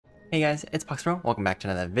Hey guys, it's Puxpro. Welcome back to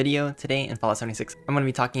another video. Today in Fallout 76, I'm going to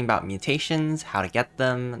be talking about mutations, how to get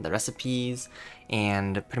them, the recipes,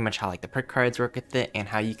 and pretty much how like the perk cards work with it, and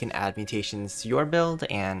how you can add mutations to your build,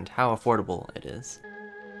 and how affordable it is.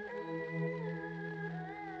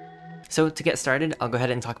 So to get started, I'll go ahead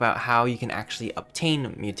and talk about how you can actually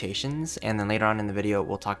obtain mutations, and then later on in the video,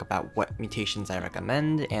 we'll talk about what mutations I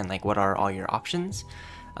recommend, and like what are all your options.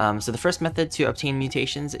 So the first method to obtain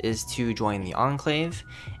mutations is to join the Enclave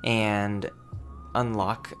and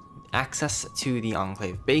unlock access to the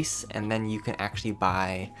Enclave base, and then you can actually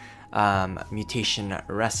buy mutation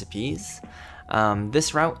recipes.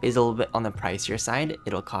 This route is a little bit on the pricier side.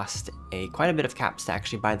 It'll cost quite a bit of caps to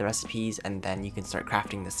actually buy the recipes, and then you can start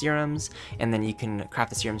crafting the serums, and then you can craft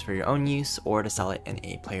the serums for your own use or to sell it in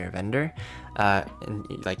a player vendor,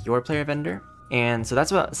 like your player vendor. And so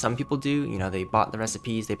that's what some people do. You know, they bought the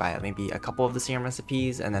recipes, they buy maybe a couple of the serum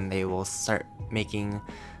recipes, and then they will start making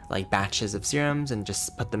like batches of serums and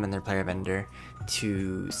just put them in their player vendor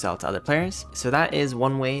to sell to other players. So that is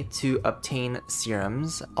one way to obtain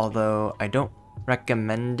serums, although I don't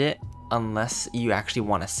recommend it unless you actually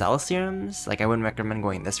want to sell serums. Like, I wouldn't recommend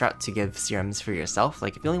going this route to give serums for yourself.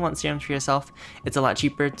 Like, if you only want serums for yourself, it's a lot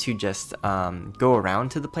cheaper to just go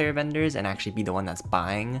around to the player vendors and actually be the one that's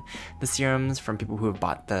buying the serums from people who have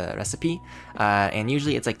bought the recipe. And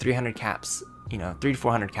usually it's like 300 caps, you know, 300 to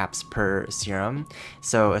 400 caps per serum,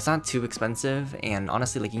 so it's not too expensive. And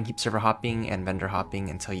honestly, like, you can keep server hopping and vendor hopping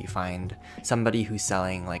until you find somebody who's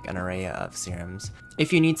selling like an array of serums.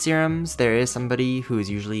 If you need serums, there is somebody who is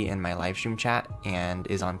usually in my live stream chat and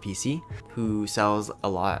is on PC who sells a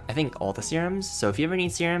lot, I think all the serums. So if you ever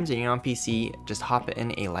need serums and you're on PC, just hop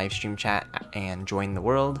in a live stream chat and join the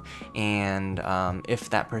world, and if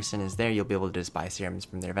that person is there, you'll be able to just buy serums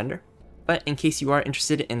from their vendor. But in case you are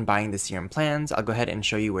interested in buying the serum plans, I'll go ahead and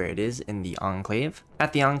show you where it is in the Enclave.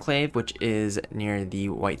 At the Enclave, which is near the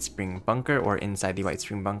White Spring Bunker or inside the White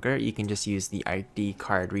Spring Bunker, you can just use the ID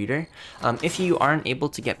card reader. If you aren't able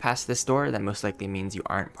to get past this door, that most likely means you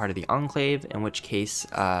aren't part of the Enclave, in which case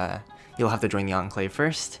you'll have to join the Enclave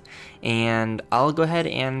first. And I'll go ahead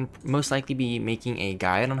and most likely be making a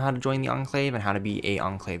guide on how to join the Enclave and how to be a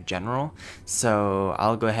Enclave General. So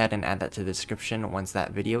I'll go ahead and add that to the description once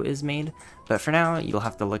that video is made. But for now, you'll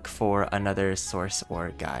have to look for another source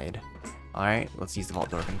or guide. Alright, let's use the vault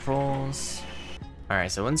door controls.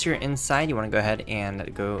 Alright, so once you're inside, you want to go ahead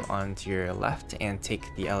and go on to your left and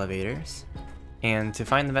take the elevators. And to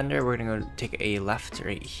find the vendor, we're gonna go take a left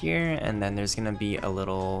right here, and then there's gonna be a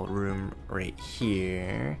little room right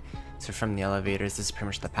here. So from the elevators, this is pretty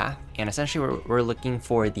much the path. And essentially we're looking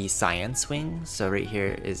for the science wing. So right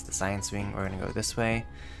here is the science wing. We're gonna go this way.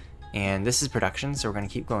 And this is production, so we're gonna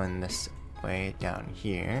keep going this way down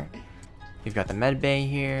here. We've got the med bay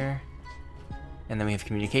here. And then we have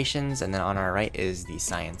communications, and then on our right is the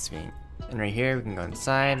science wing. And right here we can go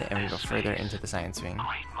inside and we go further into the science wing,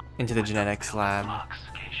 into the genetics lab.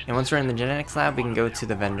 And once we're in the genetics lab, we can go to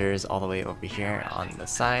the vendors all the way over here on the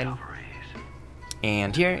side.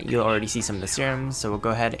 And here you'll already see some of the serums, so we'll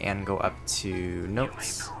go ahead and go up to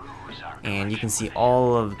notes. And you can see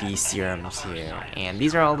all of the serums here. And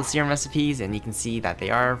these are all the serum recipes, and you can see that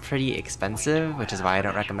they are pretty expensive, which is why I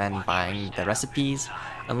don't recommend buying the recipes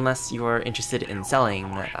unless you're interested in selling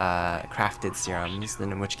crafted serums,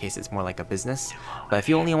 then in which case it's more like a business. But if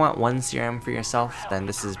you only want one serum for yourself, then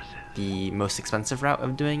this is the most expensive route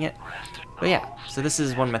of doing it. But yeah, so this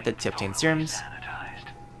is one method to obtain serums.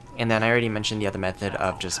 And then I already mentioned the other method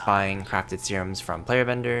of just buying crafted serums from player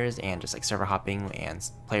vendors and just like server hopping and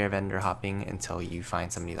player vendor hopping until you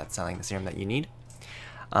find somebody that's selling the serum that you need.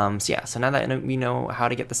 So yeah, so now that we know how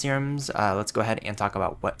to get the serums, let's go ahead and talk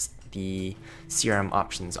about what the serum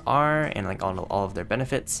options are and like all of their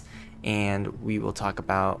benefits. And we will talk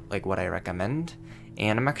about like what I recommend.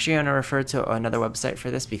 And I'm actually going to refer to another website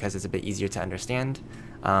for this because it's a bit easier to understand.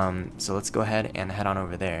 So let's go ahead and head on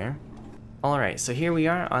over there. Alright, so here we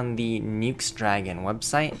are on the Nukesdragon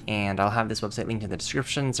website, and I'll have this website linked in the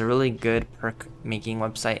description. It's a really good perk making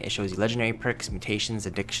website. It shows you legendary perks, mutations,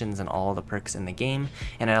 addictions, and all the perks in the game,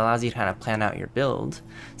 and it allows you to kind of plan out your build.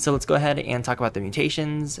 So let's go ahead and talk about the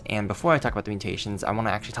mutations. And before I talk about the mutations, I want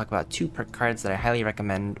to actually talk about two perk cards that I highly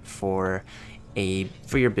recommend for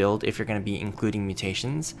your build if you're going to be including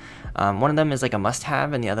mutations. One of them is like a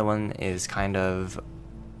must-have, and the other one is kind of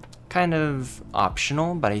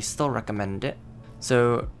optional, but I still recommend it.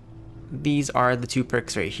 So these are the two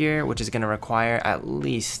perks right here, which is going to require at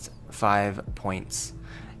least 5 points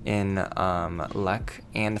in luck,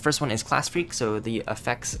 and the first one is Class Freak. So the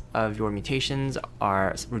effects of your mutations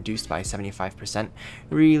are reduced by 75%.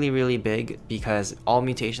 Really big, because all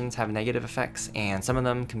mutations have negative effects and some of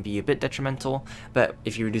them can be a bit detrimental, but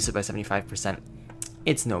if you reduce it by 75%,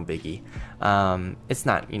 it's no biggie. It's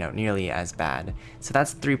not, nearly as bad. So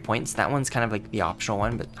that's 3 points. That one's kind of like the optional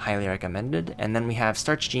one, but highly recommended. And then we have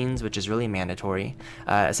Starch Genes, which is really mandatory.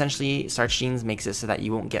 Essentially, Starch Genes makes it so that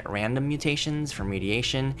you won't get random mutations from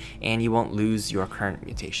radiation, and you won't lose your current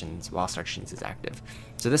mutations while Starch Genes is active.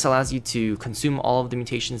 So this allows you to consume all of the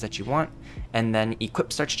mutations that you want, and then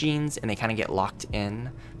equip Starch Genes, and they kind of get locked in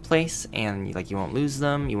place, and you won't lose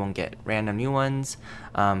them, you won't get random new ones.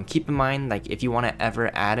 Keep in mind, if you want to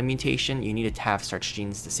ever add a mutation, you need to have Starch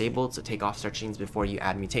Genes disabled, so take off Starch Genes before you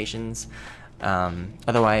add mutations.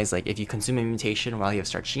 Otherwise, if you consume a mutation while you have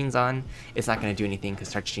Starch Genes on, it's not going to do anything because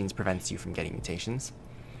Starch Genes prevents you from getting mutations.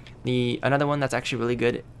 Another one that's actually really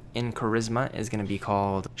good in Charisma is going to be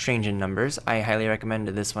called Strange in Numbers. I highly recommend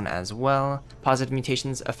this one as well. Positive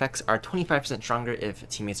mutations effects are 25% stronger if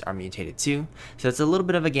teammates are mutated too. So it's a little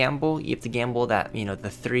bit of a gamble. You have to gamble that,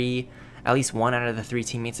 at least one out of the 3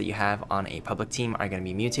 teammates that you have on a public team are going to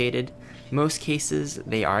be mutated. Most cases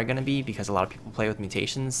they are going to be, because a lot of people play with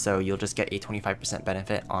mutations, so you'll just get a 25%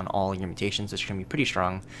 benefit on all your mutations, which can be pretty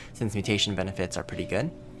strong since mutation benefits are pretty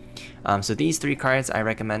good. So these 3 cards I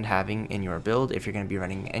recommend having in your build if you're going to be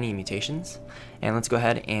running any mutations. And let's go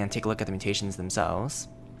ahead and take a look at the mutations themselves.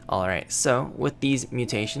 Alright, so with these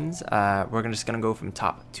mutations, we're just going to go from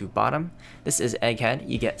top to bottom. This is Egghead.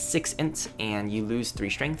 You get 6 int, and you lose 3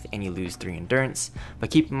 strength, and you lose 3 endurance.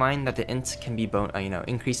 But keep in mind that the int can be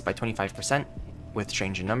increased by 25% with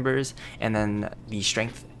Strange in Numbers, and then the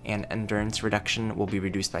strength and endurance reduction will be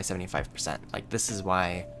reduced by 75%. This is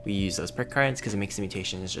why we use those perk cards, because it makes the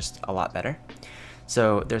mutations just a lot better.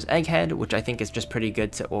 So there's Egghead, which I think is just pretty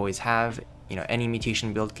good to always have. Any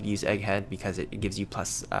mutation build could use Egghead because it gives you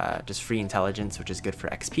plus just free intelligence, which is good for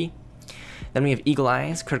XP. Then we have Eagle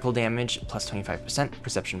Eyes, critical damage plus 25%,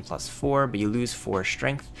 perception plus 4, but you lose 4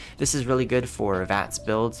 strength. This is really good for VATS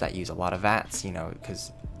builds that use a lot of VATS,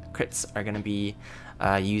 because crits are going to be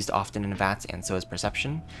used often in VATS, and so is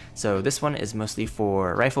perception. So this one is mostly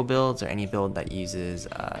for rifle builds or any build that uses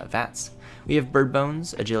VATS. We have Bird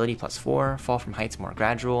Bones, agility plus 4, fall from heights more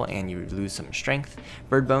gradual, and you lose some strength.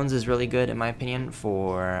 Bird Bones is really good in my opinion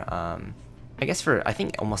for I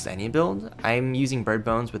think almost any build. I'm using Bird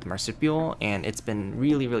Bones with Marsupial, and it's been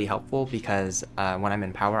really helpful because when I'm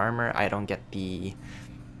in power armor, I don't get the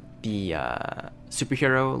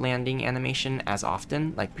superhero landing animation as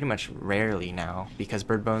often, pretty much rarely now, because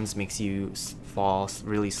Bird Bones makes you fall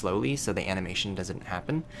really slowly, so the animation doesn't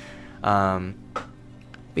happen. But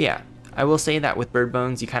yeah, I will say that with Bird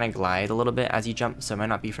Bones you kind of glide a little bit as you jump, so it might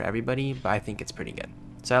not be for everybody, but I think it's pretty good.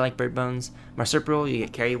 So I like Bird Bones. Marsupial, you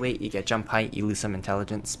get carry weight, you get jump height, you lose some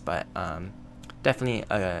intelligence, but definitely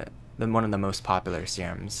one of the most popular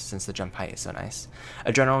serums since the jump height is so nice.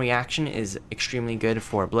 Adrenal Reaction is extremely good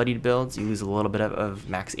for bloodied builds. You lose a little bit of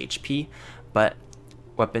max HP, but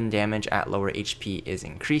weapon damage at lower HP is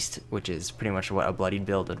increased, which is pretty much what a bloodied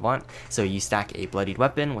build would want. So you stack a bloodied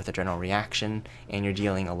weapon with Adrenal Reaction, and you're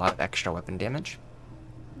dealing a lot of extra weapon damage.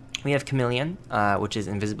 We have Chameleon, which is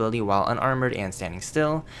invisibility while unarmored and standing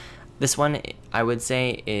still. This one, I would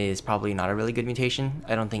say, is probably not a really good mutation.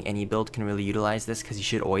 I don't think any build can really utilize this because you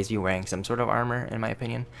should always be wearing some sort of armor, in my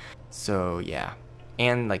opinion. So yeah,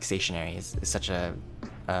 and stationary is such a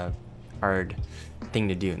hard thing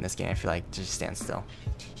to do in this game. I feel like to just stand still.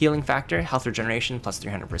 Healing factor, health regeneration plus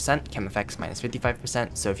 300%, chem effects minus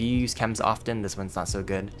 55%. So if you use chems often, this one's not so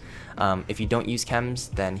good. If you don't use chems,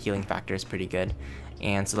 then healing factor is pretty good.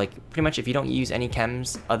 And so pretty much if you don't use any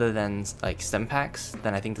chems other than stem packs,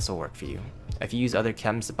 then I think this will work for you. If you use other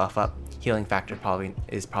chems to buff up, healing factor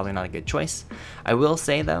is probably not a good choice. I will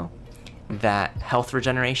say though that health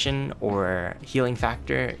regeneration or healing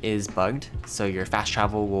factor is bugged, so your fast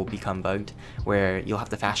travel will become bugged, where you'll have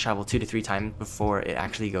to fast travel 2 to 3 times before it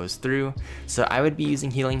actually goes through. So I would be using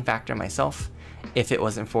healing factor myself if it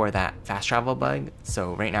wasn't for that fast travel bug.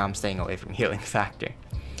 So right now I'm staying away from healing factor.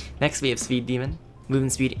 Next we have Speed Demon.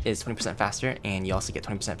 Movement speed is 20% faster, and you also get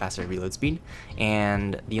 20% faster reload speed.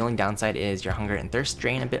 And the only downside is your hunger and thirst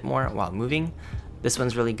drain a bit more while moving. This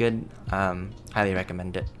one's really good. Highly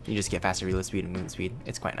recommend it. You just get faster reload speed and movement speed.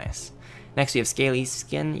 It's quite nice. Next we have Scaly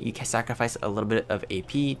Skin. You can sacrifice a little bit of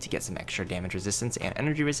AP to get some extra damage resistance and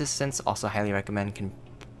energy resistance. Also highly recommend, can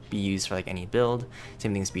be used for any build.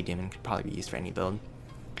 Same thing as Speed Demon, could probably be used for any build.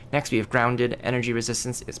 Next we have Grounded. Energy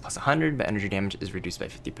resistance is plus 100, but energy damage is reduced by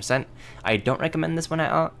 50%. I don't recommend this one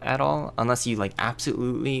at all, unless you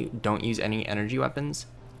absolutely don't use any energy weapons.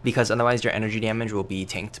 because otherwise your energy damage will be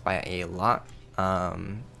tanked by a lot.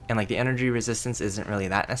 And like the energy resistance isn't really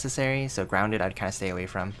that necessary, so grounded I'd kind of stay away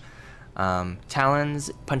from.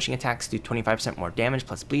 Talons, punching attacks do 25% more damage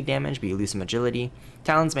plus bleed damage, but you lose some agility.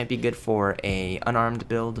 Talons might be good for a unarmed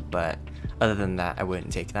build, but other than that, I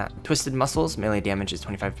wouldn't take that. Twisted muscles, melee damage is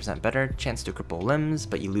 25% better, chance to cripple limbs,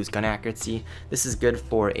 but you lose gun accuracy. This is good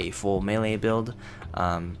for a full melee build.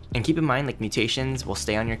 And keep in mind, like mutations will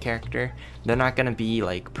stay on your character. They're not gonna be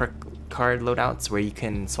like perk card loadouts where you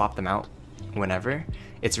can swap them out whenever.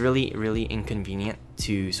 It's really, really inconvenient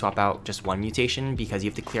to swap out just one mutation because you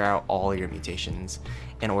have to clear out all your mutations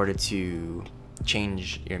in order to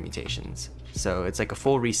change your mutations. So it's like a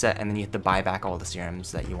full reset, and then you have to buy back all the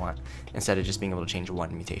serums that you want instead of just being able to change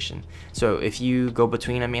one mutation. So if you go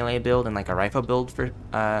between a melee build and like a rifle build, for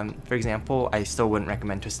example, I still wouldn't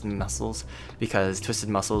recommend Twisted Muscles because Twisted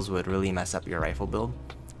Muscles would really mess up your rifle build,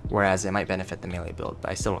 whereas it might benefit the melee build,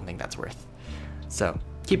 but I still don't think that's worth. So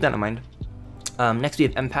keep that in mind. Next we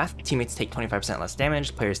have Empath. Teammates take 25% less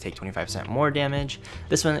damage, players take 25% more damage.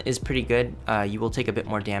 This one is pretty good. You will take a bit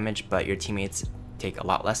more damage, but your teammates take a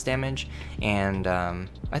lot less damage, and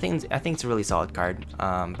I think it's a really solid card,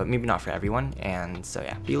 but maybe not for everyone, and so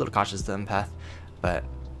yeah, be a little cautious to Empath, but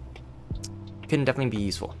can definitely be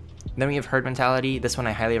useful. Then we have Herd Mentality. This one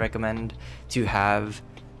I highly recommend to have.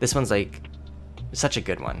 This one's like such a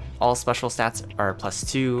good one. All special stats are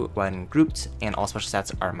 +2 when grouped, and all special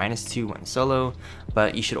stats are -2 when solo,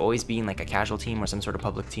 but you should always be in like a casual team or some sort of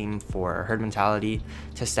public team for Herd Mentality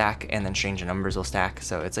to stack, and then Strange Numbers will stack,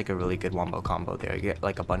 so it's like a really good wombo combo there. You get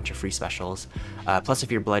like a bunch of free specials. Plus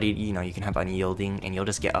if you're bloodied, you know, you can have Unyielding, and you'll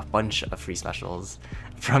just get a bunch of free specials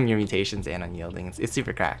from your mutations and Unyielding. It's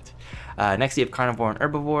super cracked. Next you have Carnivore and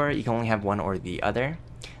Herbivore. You can only have one or the other.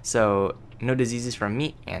 So no diseases from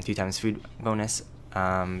meat, and 2x food bonus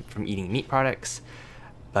from eating meat products,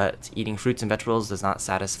 but eating fruits and vegetables does not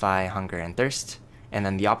satisfy hunger and thirst. And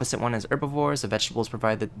then the opposite one is herbivore, so vegetables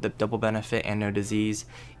provide the double benefit and no disease.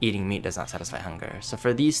 Eating meat does not satisfy hunger. So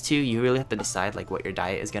for these two, you really have to decide like what your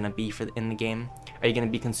diet is going to be in the game. Are you going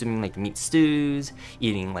to be consuming like meat stews,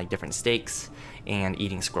 eating like different steaks, and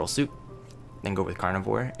eating squirrel soup? Then go with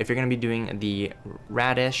carnivore. If you're going to be doing the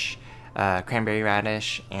radish, cranberry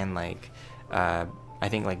radish, and like I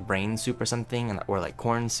think like brain soup or something, or like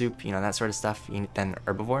corn soup, you know, that sort of stuff, then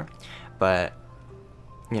herbivore. But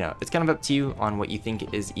you know, it's kind of up to you on what you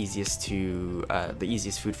think is easiest to the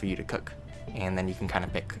easiest food for you to cook, and then you can kind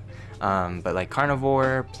of pick. But like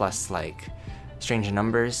carnivore plus like Strange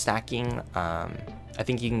Numbers stacking, I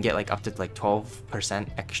think you can get like up to like 12%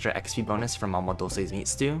 extra XP bonus from Mama Dulce's meat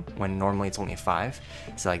stew, when normally it's only 5.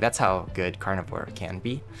 So like that's how good carnivore can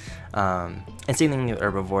be. And same thing with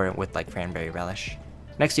herbivore with like cranberry relish.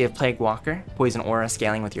 Next you have Plague Walker, poison aura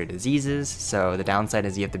scaling with your diseases, so the downside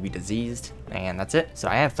is you have to be diseased, and that's it. So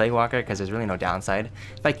I have Plague Walker because there's really no downside.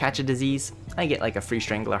 If I catch a disease, I get like a free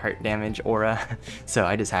strangler heart damage aura, so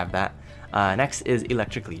I just have that. Next is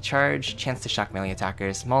Electrically Charged, chance to shock melee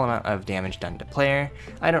attackers, small amount of damage done to player.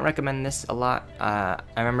 I don't recommend this a lot. I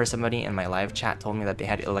remember somebody in my live chat told me that they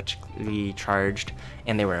had Electrically Charged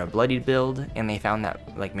and they were a bloodied build, and they found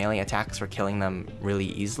that like melee attacks were killing them really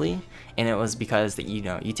easily, and it was because that, you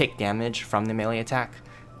know, you take damage from the melee attack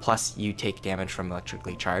plus you take damage from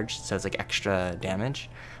Electrically Charged, so it's like extra damage.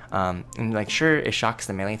 And like sure, it shocks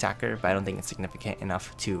the melee attacker, but I don't think it's significant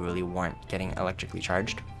enough to really warrant getting Electrically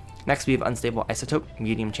Charged. Next we have Unstable Isotope,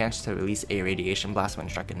 medium chance to release a radiation blast when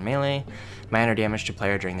struck in melee, minor damage to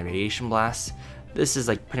player during the radiation blast. This is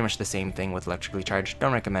like pretty much the same thing with Electrically Charged,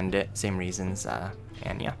 don't recommend it, same reasons,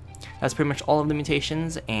 and yeah. That's pretty much all of the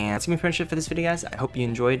mutations, and that's gonna be pretty much it for this video, guys. I hope you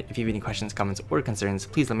enjoyed. If you have any questions, comments, or concerns,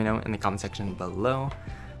 please let me know in the comment section below.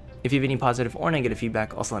 If you have any positive or negative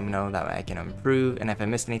feedback, also let me know, that way I can improve, and if I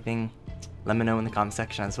missed anything, let me know in the comment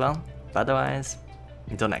section as well. But otherwise,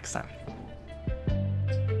 until next time.